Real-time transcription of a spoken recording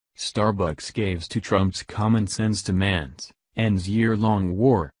Starbucks caves to Trump's common sense demands, ends year-long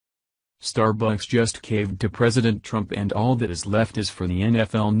war. Starbucks just caved to President Trump, and all that is left is for the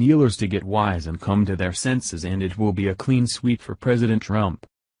NFL kneelers to get wise and come to their senses, and it will be a clean sweep for President Trump.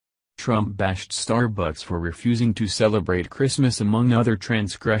 Trump bashed Starbucks for refusing to celebrate Christmas among other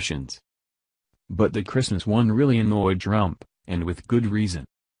transgressions. But the Christmas one really annoyed Trump, and with good reason.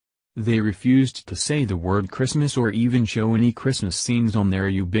 They refused to say the word Christmas or even show any Christmas scenes on their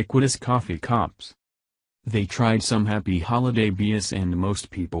ubiquitous coffee cups. They tried some happy holiday BS, and most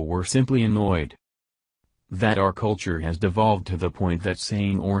people were simply annoyed. That our culture has devolved to the point that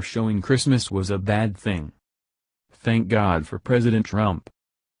saying or showing Christmas was a bad thing. Thank God for President Trump.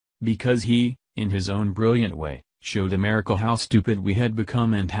 Because he, in his own brilliant way, showed America how stupid we had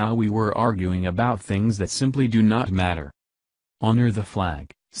become and how we were arguing about things that simply do not matter. Honor the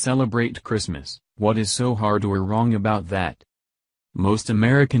flag. Celebrate Christmas. What is so hard or wrong about that? Most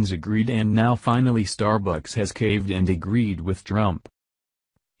Americans agreed, and now finally Starbucks has caved and agreed with Trump.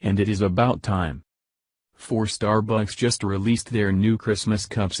 And it is about time. For Starbucks just released their new Christmas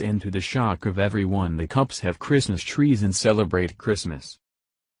cups, and to the shock of everyone, the cups have Christmas trees and celebrate Christmas.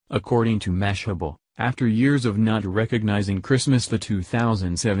 According to Mashable, after years of not recognizing Christmas, the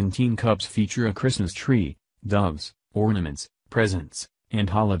 2017 cups feature a Christmas tree, doves, ornaments, presents, and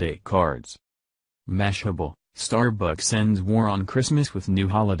holiday cards. Mashable, Starbucks ends war on Christmas with new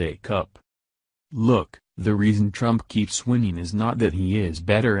holiday cup. Look, the reason Trump keeps winning is not that he is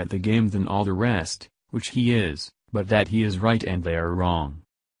better at the game than all the rest, which he is, but that he is right and they are wrong.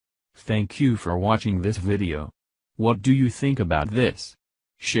 Thank you for watching this video. What do you think about this?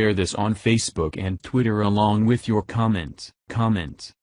 Share this on Facebook and Twitter along with your comments.